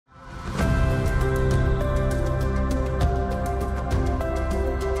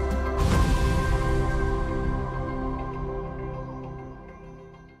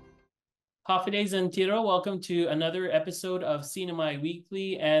Hafides and Tiro, welcome to another episode of CNMI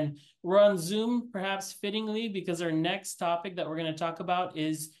Weekly. And we're on Zoom, perhaps fittingly, because our next topic that we're going to talk about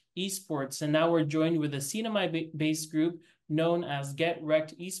is esports. And now we're joined with a CNMI-based group known as Get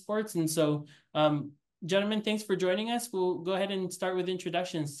Wrecked Esports. And so, gentlemen, thanks for joining us. We'll go ahead and start with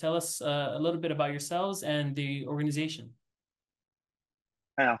introductions. Tell us a little bit about yourselves and the organization.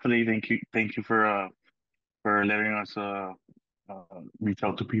 Hi, Anthony. Thank you for letting us reach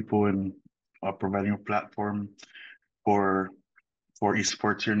out to people and providing a platform for for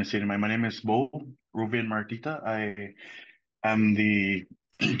esports here in the city. My name is Bo Ruben Martita. I am the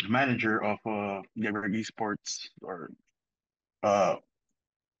manager of Gabriel Esports, or uh,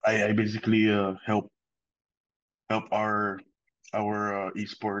 I basically help our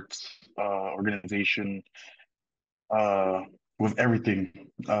esports organization uh, with everything.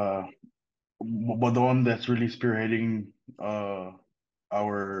 But the one that's really spearheading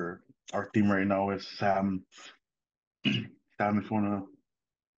our our team right now is Sam. Sam, if you wanna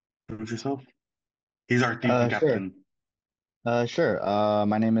introduce yourself, he's our team Sure. captain. Sure.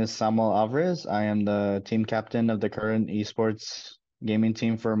 My name is Samuel Alvarez. I am the team captain of the current esports gaming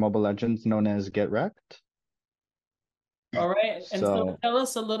team for Mobile Legends known as Get Wrecked. All right. And so So, tell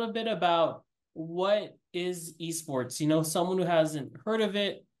us a little bit about what is esports? Someone who hasn't heard of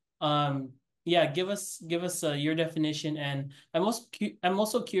it. Yeah, give us your definition. And I'm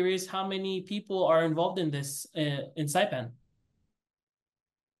also curious how many people are involved in this in Saipan.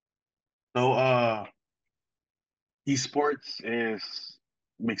 So, esports is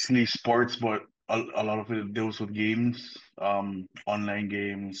basically sports, but a lot of it deals with games, online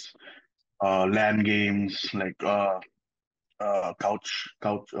games, LAN games, like couch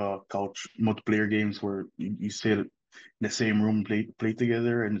multiplayer games where you sit in the same room, play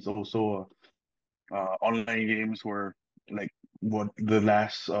together, and it's also online games where, like, what the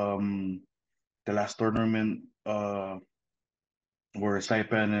last tournament where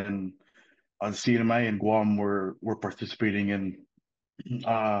Saipan and CNMI and Guam were participating in.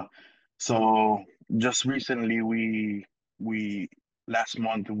 Uh, so just recently we last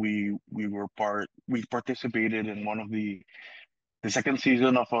month we participated in one of the second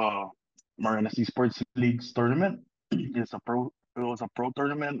season of Mariana Esports League's tournament. It was a pro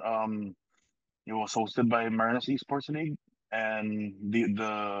tournament. It was hosted by Mariana Esports League, and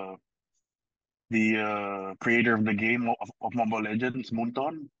the creator of the game of Mobile Legends,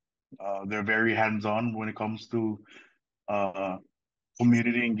 Moonton. They're very hands-on when it comes to uh,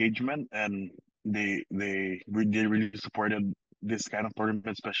 community engagement, and they really supported this kind of tournament,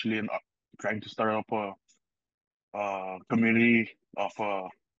 especially in trying to start up a community of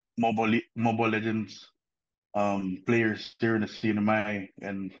Mobile Legends players here in the CNMI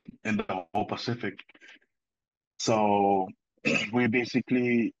and in the whole Pacific. So we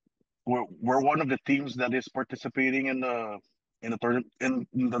basically we're one of the teams that is participating in the tournament in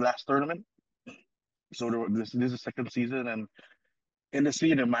the last tournament. So this is the second season, and in the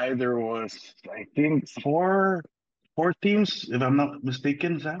CNMI there was, I think, four teams, if I'm not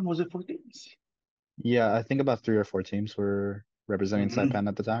mistaken. Sam, was it four teams? yeah, I think about three or four teams were representing Mm-hmm. Saipan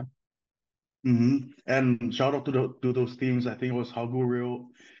at the time. Mm-hmm. And shout out to those teams. I think it was Haguril,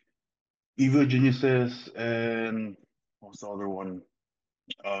 Evil Geniuses, and what was the other one?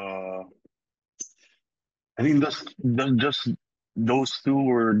 Uh, I think just those two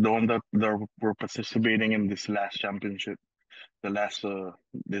were the one that were participating in this last championship, the last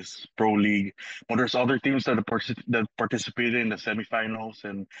this pro league. But there's other teams that participated in the semifinals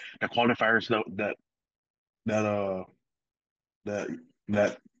and the qualifiers that uh that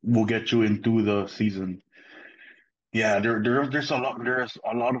that will get you into the season. Yeah, there's a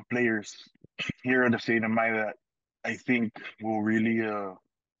lot of players here at the CNMI that I think will really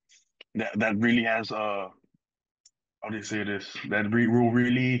that really has how do you say this, that will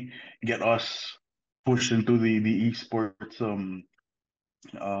really get us pushed into the esports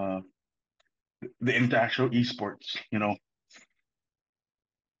uh the international esports,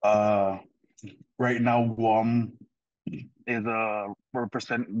 uh right now Guam is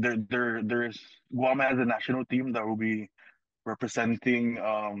represent there's Guam has a national team that will be representing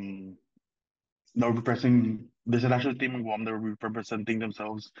there's a national team in Guam that will be representing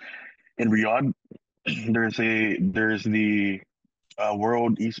themselves in Riyadh. There's the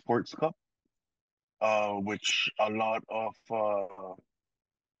World Esports Cup, which a lot of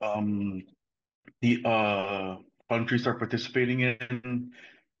um the countries are participating in.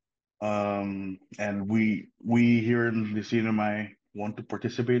 And we here in the CNMI want to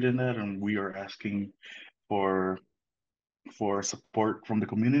participate in that, and we are asking for support from the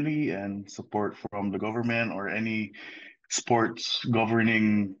community and support from the government or any sports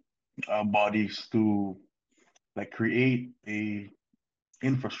governing bodies to like create a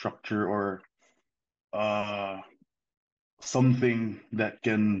infrastructure or uh something that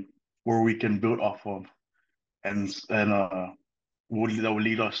can where we can build off of and that will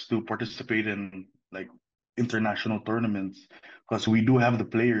lead us to participate in like international tournaments because we do have the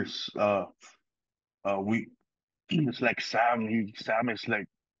players. We it's like Sam. Sam is like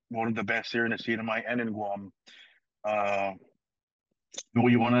one of the best here in the CNMI and in Guam. Uh,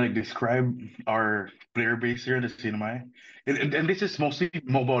 you want to like describe our player base here in the CNMI? And this is mostly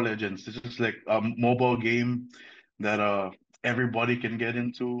Mobile Legends. This is like a mobile game that everybody can get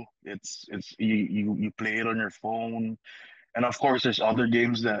into. It's you play it on your phone, and of course there's other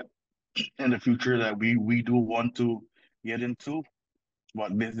games that in the future that we do want to get into.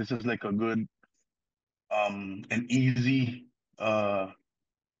 But this is like a good an easy what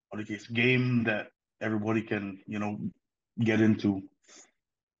do you case game that everybody can get into.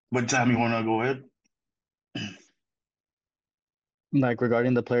 But Sam, you wanna go ahead? Like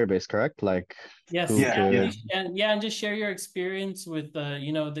regarding the player base, correct? Like Yes, who Yeah, yeah, yeah. could please, and yeah, and just share your experience with the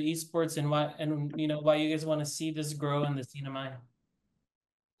esports and why you guys want to see this grow in the CNMI.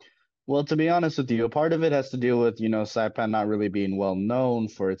 Well, to be honest with you, a part of it has to deal with, Saipan not really being well known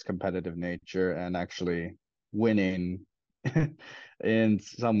for its competitive nature and actually winning in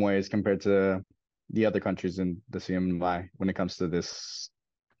some ways compared to the other countries in the CMI when it comes to this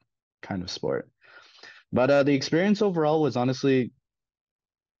kind of sport. But the experience overall was honestly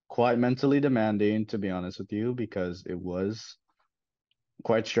quite mentally demanding, to be honest with you, because it was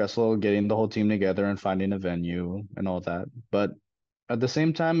quite stressful getting the whole team together and finding a venue and all that. But at the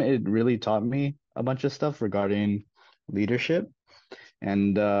same time, it really taught me a bunch of stuff regarding leadership.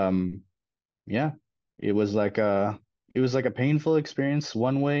 And yeah, it was like a painful experience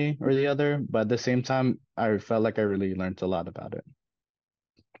one way or the other, but at the same time, I felt like I really learned a lot about it.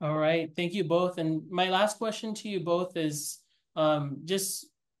 All right. Thank you both. And my last question to you both is just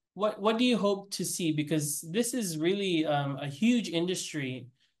what do you hope to see? Because this is really a huge industry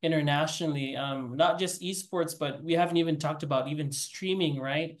internationally, not just esports, but we haven't even talked about even streaming,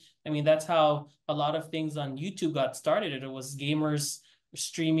 right? I mean, that's how a lot of things on YouTube got started. It was gamers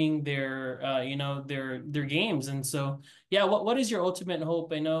streaming their games. And so, yeah, what is your ultimate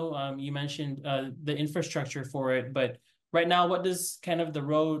hope? I know you mentioned the infrastructure for it, but right now, what does kind of the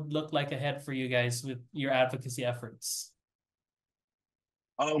road look like ahead for you guys with your advocacy efforts?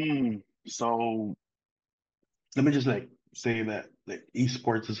 So let me just like say that like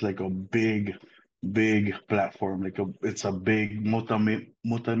esports is like a big platform. It's a big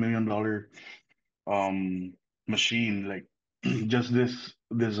multi-million dollar um machine. Like just this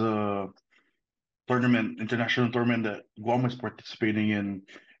tournament, international tournament that Guam is participating in.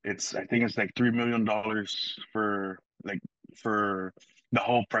 I think it's like $3 million for the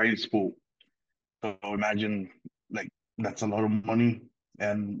whole prize pool. So imagine like that's a lot of money.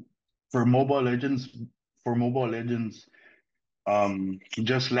 And for Mobile Legends, for Mobile Legends,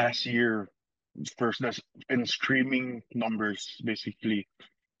 just last year, first that's in streaming numbers, basically,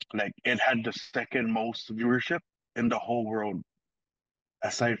 like it had the second most viewership in the whole world,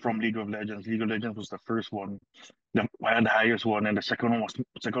 aside from League of Legends. League of Legends was the first one, had the highest one, and the second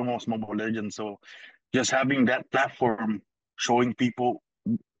one was Mobile Legends. So just having that platform showing people,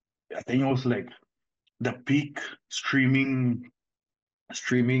 I think it was like the peak streaming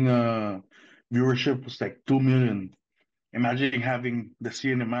viewership was like 2 million. Imagine having the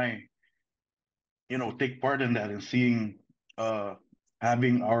CNMI, take part in that and seeing uh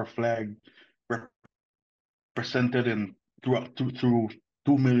having our flag represented in through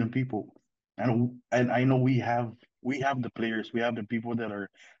 2 million people. And I know we have the players, we have the people that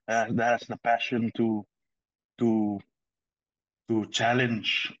has the passion to to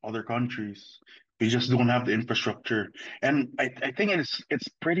challenge other countries. We just don't have the infrastructure. And I think it's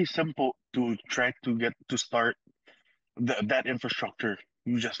pretty simple to try to get to start that infrastructure.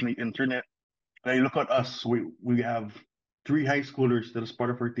 You just need internet. Like look at us. We have three high schoolers that is part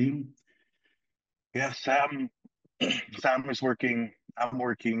of our team. Yeah, Sam is working. I'm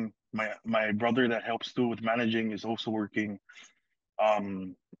working. My brother that helps too with managing is also working.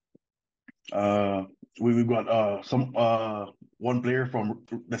 Um, uh, we've got some one player from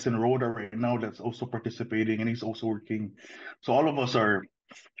that's in Rhoda right now that's also participating and he's also working. So all of us are,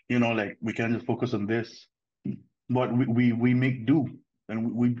 like we can just focus on this, but we make do,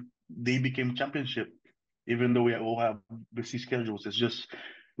 and they became championship, even though we all have busy schedules. It's just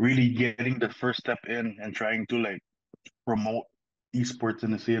really getting the first step in and trying to like promote esports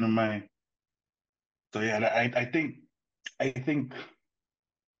in the CNMI. So yeah, I think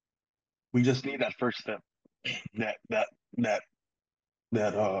we just need that first step. That that that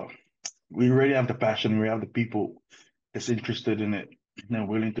that we already have the passion. We have the people that's interested in it and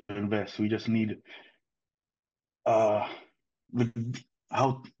willing to invest. We just need uh the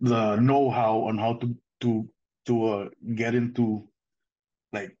how the know-how on how to get into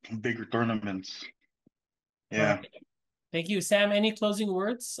like bigger tournaments. All Yeah. right. Thank you, Sam. Any closing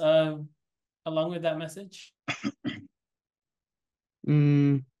words along with that message?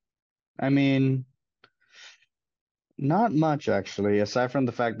 I mean, not much actually, aside from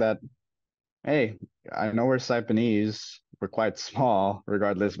the fact that, hey, I know we're Saipanese, we're quite small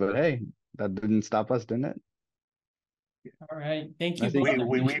regardless, but hey, that didn't stop us, didn't it? All right. Thank I you think both.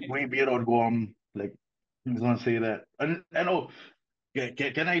 We beat out Guam. Like I just want to say that. And oh, yeah,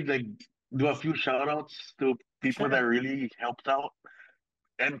 can I like do a few shout outs to people that Sure. really helped out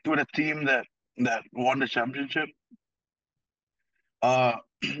and to the team that won the championship? Uh,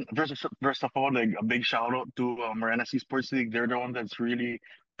 first of all, like a big shout out to Marianas Esports League. They're the one that's really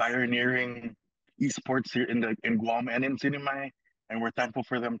pioneering esports here in Guam and in CNMI, and we're thankful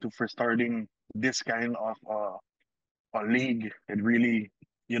for them for starting this kind of a league. It really,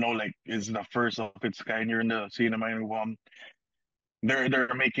 like is the first of its kind here in the CNMI in Guam.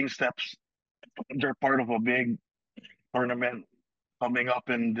 They're making steps. They're part of a big tournament coming up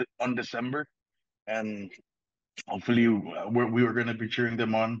on December, and hopefully we were going to be cheering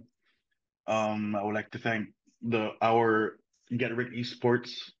them on. I would like to thank our Get Rick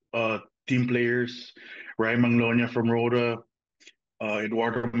Esports team players, Ryan Manglona from Rhoda,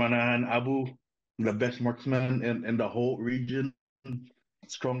 Eduardo Manahan, Abu, the best marksman in the whole region,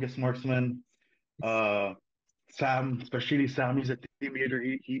 strongest marksman. Sam, especially Sam, he's a team leader.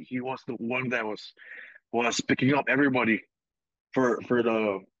 He was the one that was picking up everybody for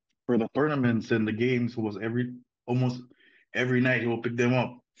the tournaments and the games. Was almost every night he will pick them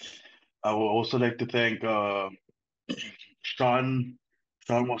up. I would also like to thank Sean.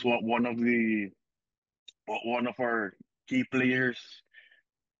 Sean was one of our key players.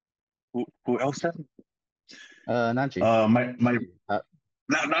 Who else then? Naji. My Uh,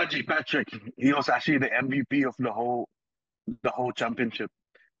 Najee Patrick. He was actually the MVP of the whole championship.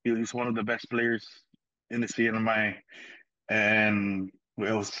 He's one of the best players in the CNMI. And who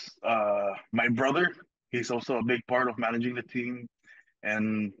else? My brother. He's also a big part of managing the team.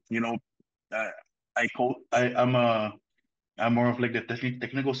 And uh, I'm more of like the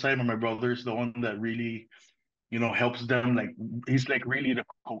technical side, but my brother's the one that really helps them. Like he's like really the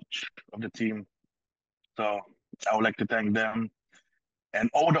coach of the team. So I would like to thank them and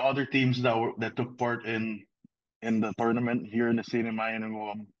all the other teams that took part in the tournament here in the CNMI,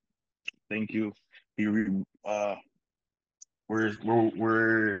 and thank you. You we're we're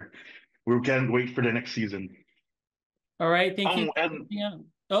we're we can't wait for the next season. All right. Thank you. Oh, and Yeah.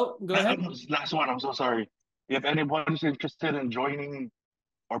 Oh, go ahead. last one. I'm so sorry. If anybody's interested in joining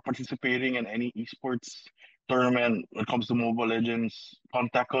or participating in any esports tournament when it comes to Mobile Legends,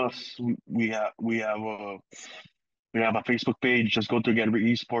 contact us. We have a Facebook page. Just go to Get Rick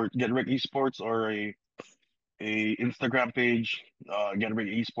Esports, or a Instagram page, Get Rick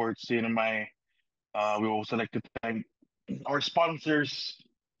Esports, CNMI. We also like to thank our sponsors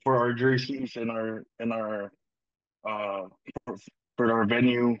for our jerseys and our uh for, for our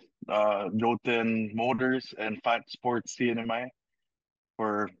venue, Jotun Motors and Fat Sports CNMI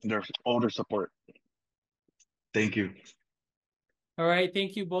for all their support. Thank you. All right.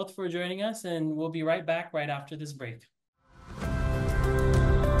 Thank you both for joining us, and we'll be right back right after this break.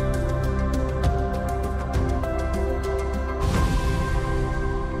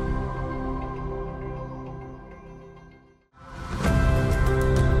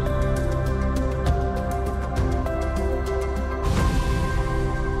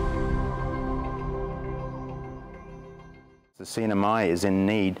 The CNMI is in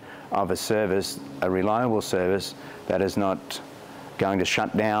need of a service, a reliable service that is not going to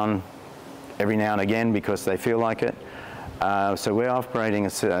shut down every now and again because they feel like it. So we're operating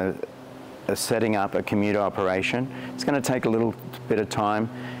setting up a commuter operation. It's going to take a little bit of time,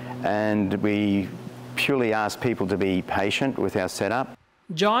 and we purely ask people to be patient with our setup.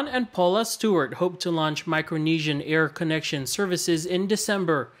 John and Paula Stewart hope to launch Micronesian air connection services in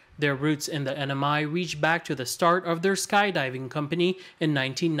December. Their roots in the NMI reach back to the start of their skydiving company in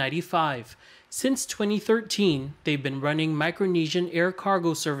 1995. Since 2013, they've been running Micronesian air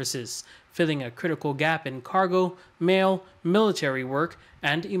cargo services, filling a critical gap in cargo, mail, military work,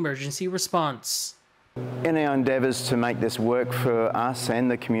 and emergency response. In our endeavours to make this work for us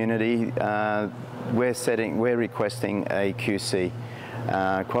and the community, we're requesting a QC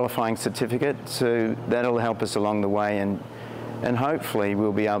qualifying certificate, so that'll help us along the way, and hopefully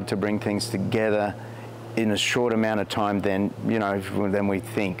we'll be able to bring things together in a short amount of time than we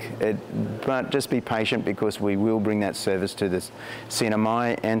think. But just be patient, because we will bring that service to the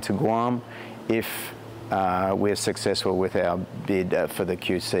CNMI and to Guam if we're successful with our bid for the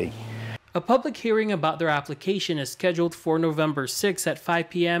QC. A public hearing about their application is scheduled for November 6 at 5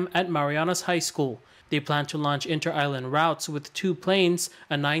 p.m. at Marianas High School. They plan to launch inter-island routes with 2 planes,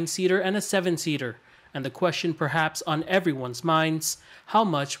 a 9-seater and a 7-seater. And the question perhaps on everyone's minds, how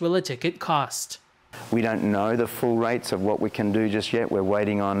much will a ticket cost? We don't know the full rates of what we can do just yet. We're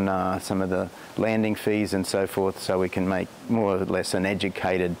waiting on some of the landing fees and so forth, so we can make more or less an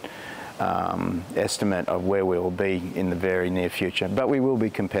educated estimate of where we will be in the very near future. But we will be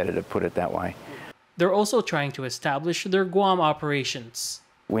competitive, put it that way. They're also trying to establish their Guam operations.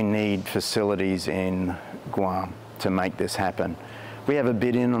 We need facilities in Guam to make this happen. We have a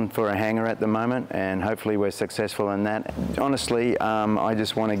bid in for a hangar at the moment, and hopefully we're successful in that. Honestly, I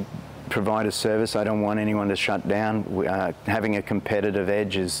just want to provide a service. I don't want anyone to shut down. Having a competitive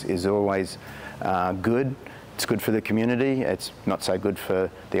edge is always good. It's good for the community. It's not so good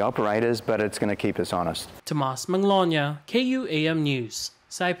for the operators, but it's going to keep us honest. Thomas Manglona, KUAM News,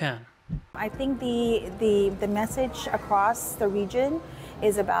 Saipan. I think the message across the region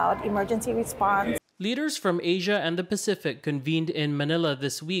is about emergency response. Leaders from Asia and the Pacific convened in Manila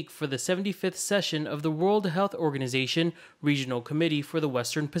this week for the 75th session of the World Health Organization Regional Committee for the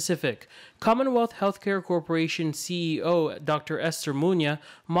Western Pacific. Commonwealth Healthcare Corporation CEO Dr. Esther Muña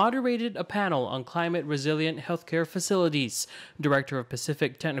moderated a panel on climate-resilient healthcare facilities. Director of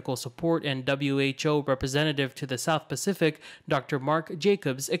Pacific Technical Support and WHO representative to the South Pacific, Dr. Mark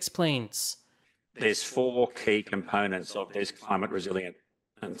Jacobs, explains. There's 4 key components of these climate-resilient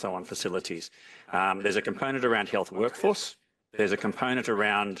and so on facilities. There's a component around health workforce. There's a component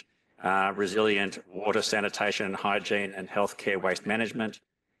around resilient water, sanitation and hygiene and healthcare waste management.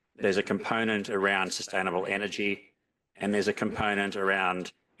 There's a component around sustainable energy. And there's a component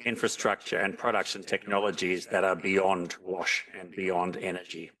around infrastructure and products and technologies that are beyond wash and beyond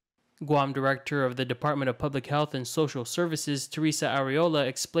energy. Guam Director of the Department of Public Health and Social Services, Teresa Arreola,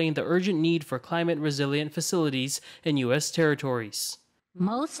 explained the urgent need for climate-resilient facilities in U.S. territories.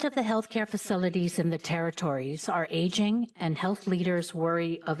 Most of the healthcare facilities in the territories are aging, and health leaders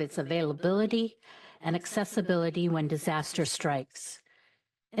worry of its availability and accessibility when disaster strikes.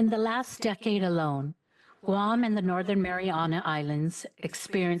 In the last decade alone, Guam and the Northern Mariana Islands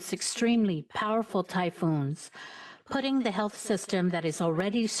experienced extremely powerful typhoons, putting the health system that is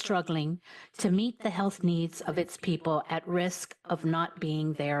already struggling to meet the health needs of its people at risk of not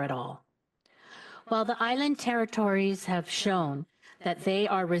being there at all. While the island territories have shown that they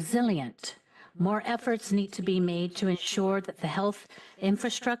are resilient, more efforts need to be made to ensure that the health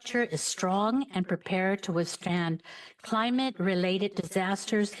infrastructure is strong and prepared to withstand climate-related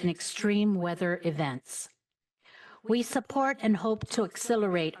disasters and extreme weather events. We support and hope to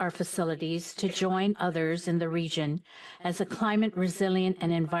accelerate our facilities to join others in the region as a climate-resilient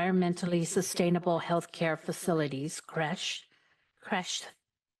and environmentally sustainable healthcare facilities, CRESH,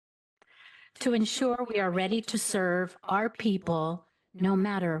 to ensure we are ready to serve our people no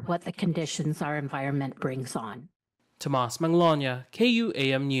matter what the conditions our environment brings on. Thomas Manglona,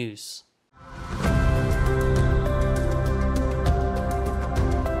 KUAM News.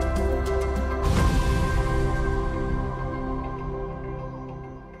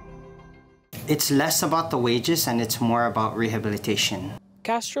 It's less about the wages and it's more about rehabilitation.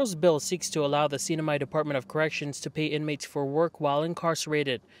 Castro's bill seeks to allow the CNMI Department of Corrections to pay inmates for work while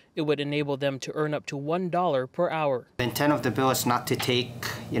incarcerated. It would enable them to earn up to $1 per hour. The intent of the bill is not to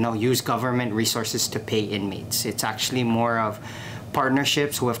use government resources to pay inmates. It's actually more of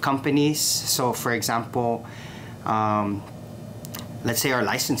partnerships with companies. So, for example, let's say our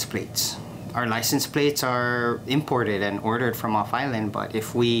license plates. Our license plates are imported and ordered from off-island, but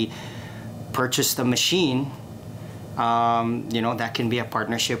if we purchase the machine, that can be a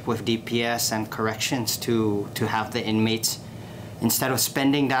partnership with DPS and corrections to have the inmates, instead of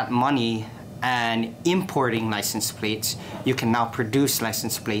spending that money and importing license plates, you can now produce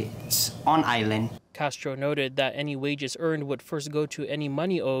license plates on island. Castro noted that any wages earned would first go to any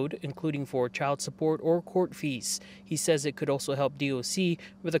money owed, including for child support or court fees. He says it could also help DOC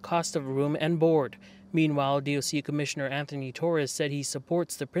with the cost of room and board. Meanwhile, DOC Commissioner Anthony Torres said he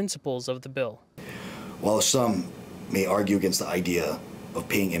supports the principles of the bill. While some may argue against the idea of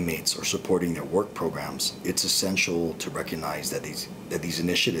paying inmates or supporting their work programs, it's essential to recognize that these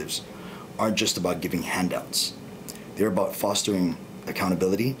initiatives aren't just about giving handouts. They're about fostering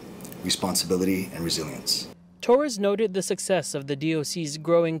accountability, responsibility, and resilience. Torres noted the success of the DOC's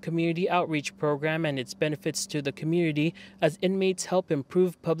growing community outreach program and its benefits to the community as inmates help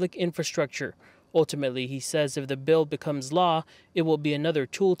improve public infrastructure. Ultimately, he says if the bill becomes law, it will be another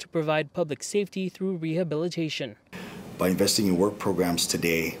tool to provide public safety through rehabilitation. By investing in work programs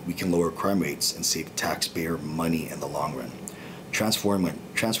today, we can lower crime rates and save taxpayer money in the long run,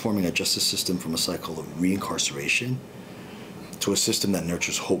 transforming a justice system from a cycle of reincarceration to a system that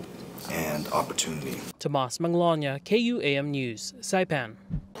nurtures hope and opportunity. Thomas Manglona, KUAM News, Saipan.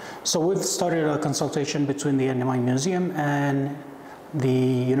 So we've started a consultation between the CNMI Museum and the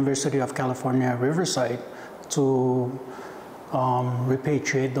University of California, Riverside to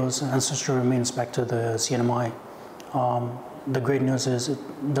repatriate those ancestral remains back to the CNMI. The great news is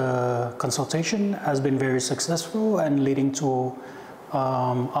the consultation has been very successful and leading to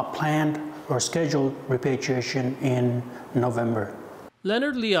a planned or scheduled repatriation in November.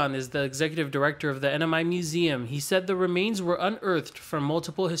 Leonard Leon is the executive director of the CNMI Museum. He said the remains were unearthed from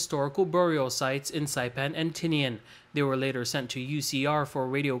multiple historical burial sites in Saipan and Tinian. They were later sent to UCR for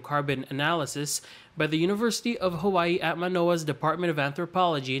radiocarbon analysis by the University of Hawaii at Manoa's Department of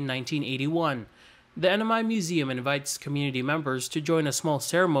Anthropology in 1981. The CNMI Museum invites community members to join a small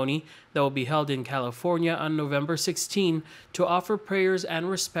ceremony that will be held in California on November 16 to offer prayers and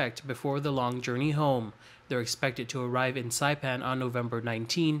respect before the long journey home. They're expected to arrive in Saipan on November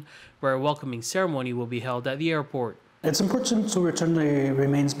 19, where a welcoming ceremony will be held at the airport. It's important to return the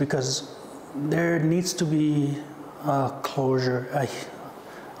remains because there needs to be a closure,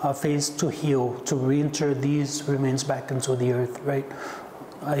 a phase to heal, to reinter these remains back into the earth, right?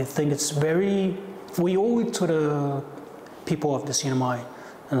 I think it's we owe it to the people of the CNMI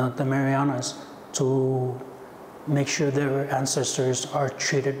and the Marianas to make sure their ancestors are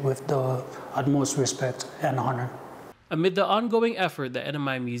treated with the utmost respect and honor. Amid the ongoing effort, the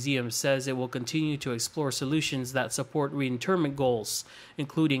CNMI Museum says it will continue to explore solutions that support reinterment goals,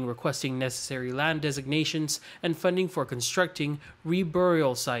 including requesting necessary land designations and funding for constructing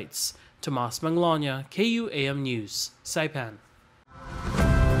reburial sites. Thomas Manglona, KUAM News, Saipan.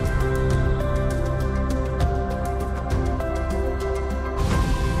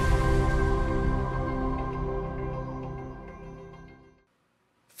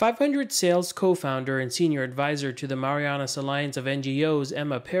 .500 Sales co-founder and senior advisor to the Marianas Alliance of NGOs,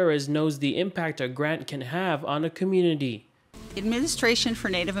 Emma Perez, knows the impact a grant can have on a community. Administration for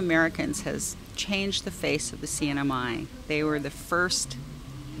Native Americans has changed the face of the CNMI. They were the first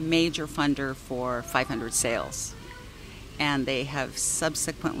major funder for 500 Sales. And they have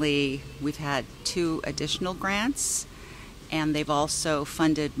subsequently, we've had 2 additional grants, and they've also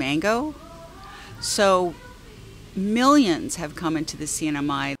funded Mango. So millions have come into the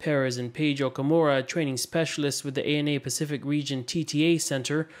CNMI. Perez and Paige Okamura, a training specialist with the ANA Pacific Region TTA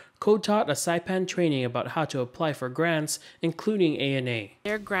Center, co-taught a Saipan training about how to apply for grants, including ANA.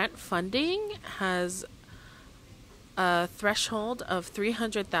 Their grant funding has a threshold of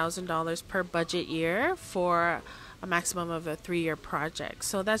 $300,000 per budget year for a maximum of a 3-year project.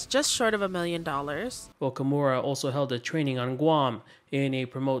 So that's just short of $1 million. Okamura also held a training on Guam. ANA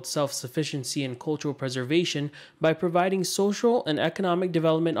promotes self-sufficiency and cultural preservation by providing social and economic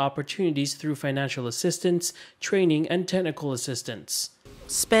development opportunities through financial assistance, training, and technical assistance.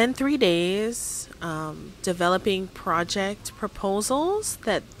 Spend 3 days developing project proposals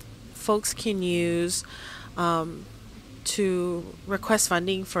that folks can use to request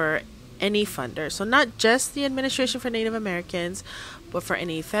funding for any funder. So not just the Administration for Native Americans, but for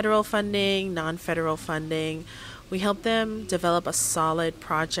any federal funding, non-federal funding. We help them develop a solid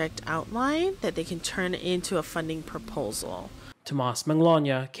project outline that they can turn into a funding proposal. Thomas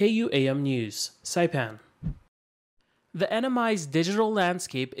Manglona, KUAM News, Saipan. The CNMI's digital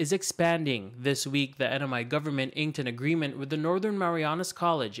landscape is expanding. This week, the CNMI government inked an agreement with the Northern Marianas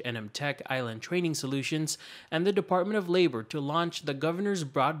College, NMTech Island Training Solutions, and the Department of Labor to launch the Governor's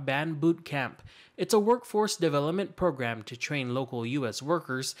Broadband Boot Camp. It's a workforce development program to train local U.S.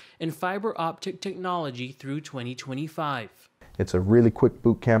 workers in fiber optic technology through 2025. It's a really quick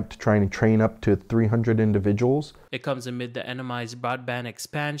boot camp to try and train up to 300 individuals. It comes amid the CNMI's broadband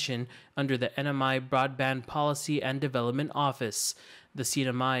expansion under the CNMI Broadband Policy and Development Office. The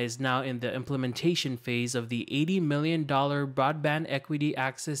CNMI is now in the implementation phase of the $80 million Broadband Equity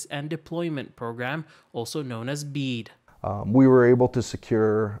Access and Deployment Program, also known as BEAD. We were able to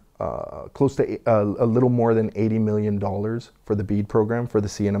secure close to a little more than $80 million for the BEAD program for the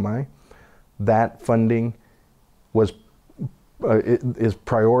CNMI. That funding was is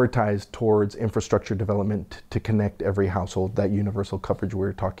prioritized towards infrastructure development to connect every household, that universal coverage we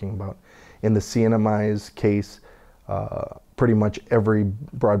were talking about. In the CNMI's case, pretty much every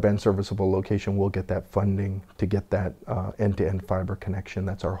broadband serviceable location will get that funding to get that end-to-end fiber connection.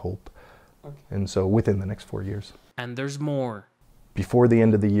 That's our hope. Okay. And so within the next 4 years. And there's more. Before the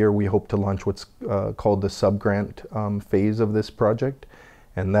end of the year, we hope to launch what's called the sub-grant phase of this project,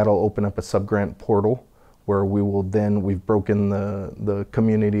 and that'll open up a sub-grant portal where we will then, we've broken the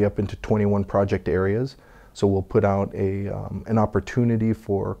community up into 21 project areas. So we'll put out an opportunity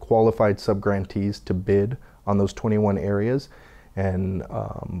for qualified sub-grantees to bid on those 21 areas and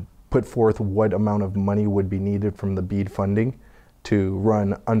put forth what amount of money would be needed from the BEAD funding to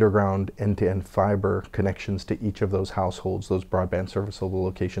run underground end-to-end fiber connections to each of those households, those broadband serviceable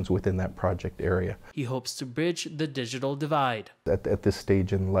locations within that project area. He hopes to bridge the digital divide. At this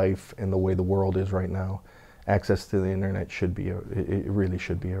stage in life and the way the world is right now, access to the internet should be it really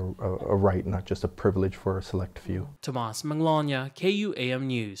should be a right, not just a privilege for a select few. Thomas Manglona, KUAM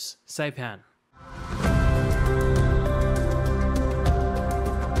News, Saipan.